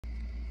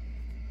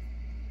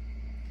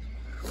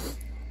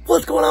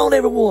What's going on,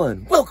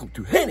 everyone? Welcome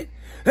to Hannah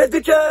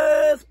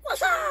Adventures.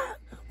 What's up?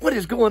 What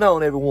is going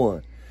on,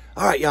 everyone?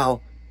 All right,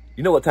 y'all.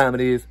 You know what time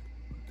it is?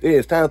 It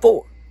is time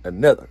for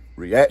another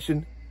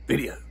reaction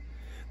video.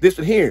 This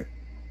one here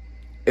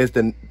is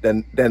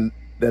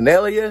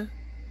Daneliya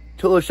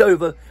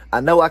Tuleshova.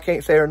 I know I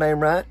can't say her name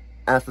right.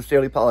 I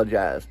sincerely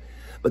apologize.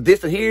 But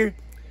this one here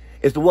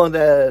is the one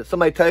that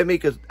somebody told me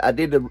because I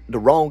did the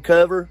wrong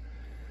cover.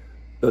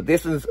 But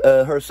this is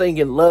her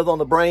singing Love on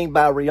the Brain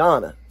by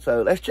Rihanna.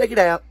 So let's check it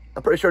out.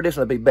 I'm pretty sure this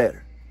one will be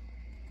better.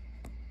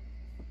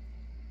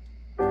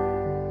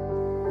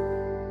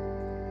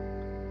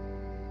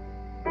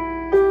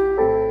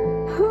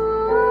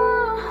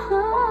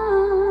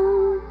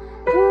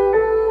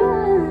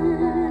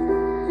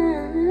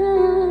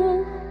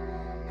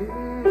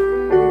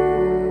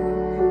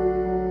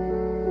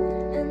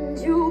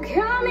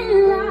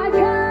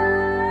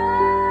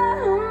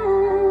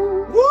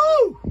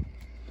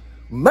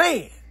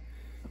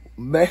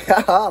 Man,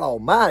 oh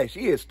my,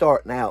 she is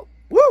starting out.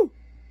 Woo!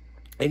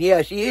 And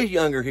yeah, she is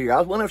younger here. I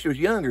was wondering if she was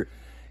younger.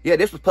 Yeah,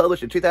 this was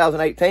published in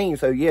 2018,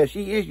 so yeah,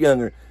 she is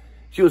younger.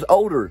 She was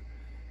older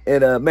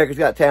in America's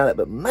Got Talent,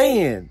 but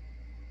man,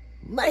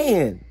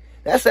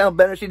 that sounds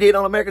better than she did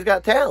on America's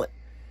Got Talent.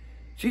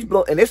 She's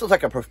blown, and this was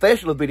like a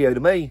professional video to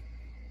me.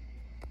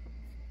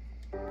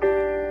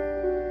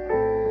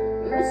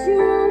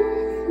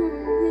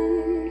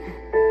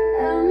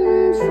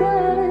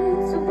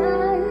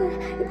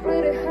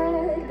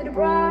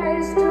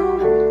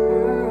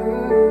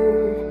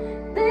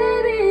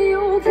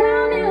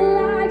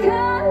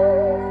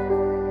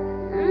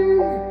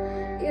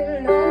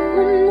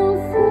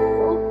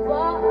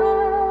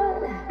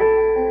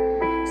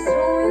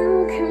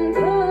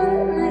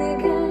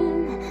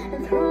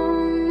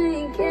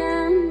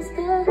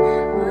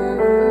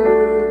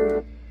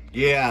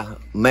 Yeah,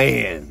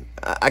 man,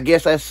 I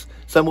guess that's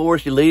somewhere where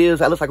she lives.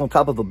 That looks like on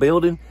top of a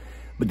building.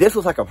 But this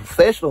was like a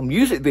professional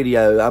music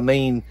video. I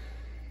mean,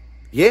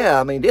 yeah,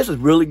 I mean, this is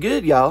really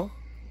good, y'all.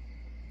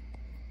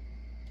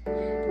 Sing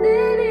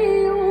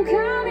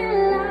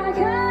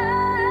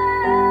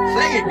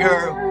it,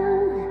 girl.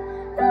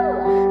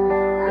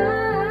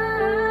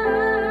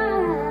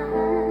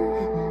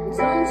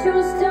 Don't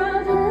you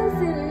stop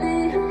loving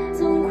me.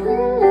 Don't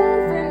quit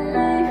loving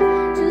me.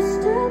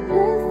 Just stop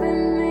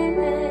loving me.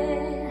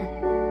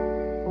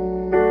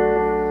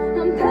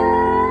 I'm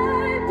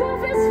paid,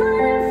 profits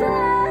flying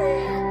fly.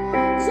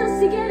 Just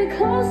to get it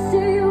close to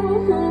you.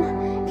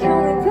 Can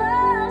we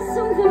pass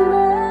something by?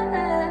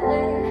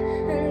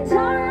 And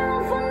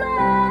turn for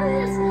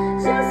miles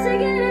just to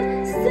get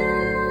it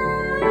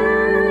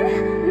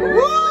started.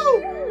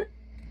 Woo!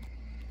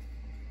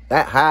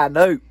 That high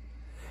note.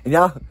 And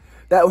y'all,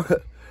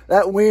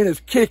 that wind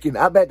is kicking.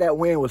 I bet that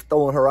wind was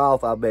throwing her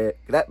off, I bet.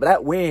 But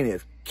that wind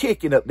is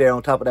kicking up there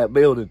on top of that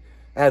building.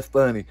 That's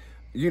funny.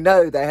 You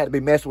know that had to be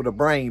messing with her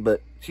brain,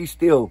 but she's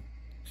getting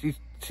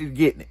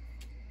it.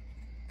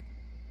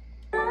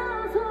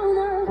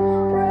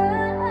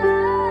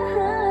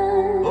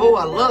 Oh,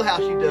 I love how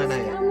she done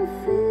that.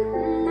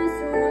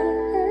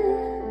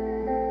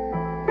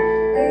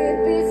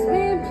 It beats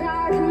me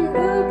black and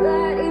blue,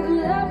 but it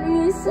loved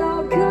me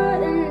so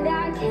good and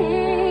I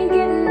can't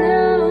get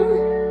enough.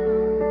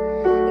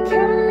 You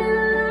kept me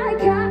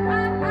like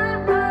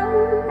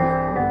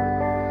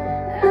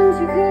and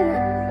you could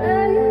have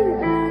played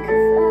like a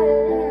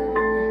violin.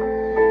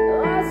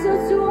 I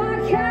told you I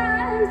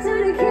can't do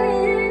it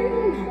again.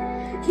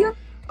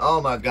 Oh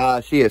my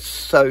God, she is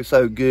so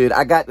good.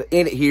 I got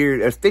in it here.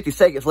 There's 50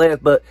 seconds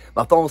left, but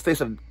my phone's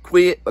fixing to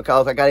quit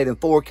because I got it in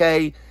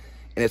 4K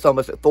and it's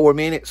almost at 4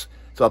 minutes.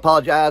 So I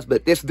apologize,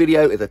 but this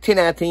video is a 10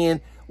 out of 10.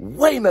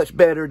 Way much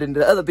better than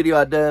the other video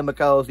I done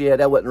because, yeah,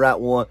 that wasn't the right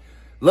one.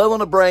 Love on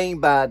the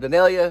Brain by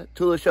Daneliya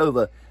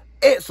Tuleshova.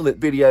 Excellent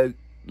video.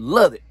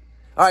 Love it.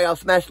 All right, y'all,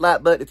 smash the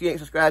like button. If you ain't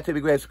subscribed to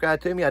me, go ahead and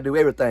subscribe to me. I do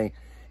everything.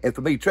 And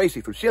for me,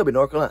 Tracy from Shelby,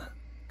 North Carolina.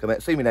 Come out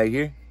and see me now, you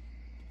hear?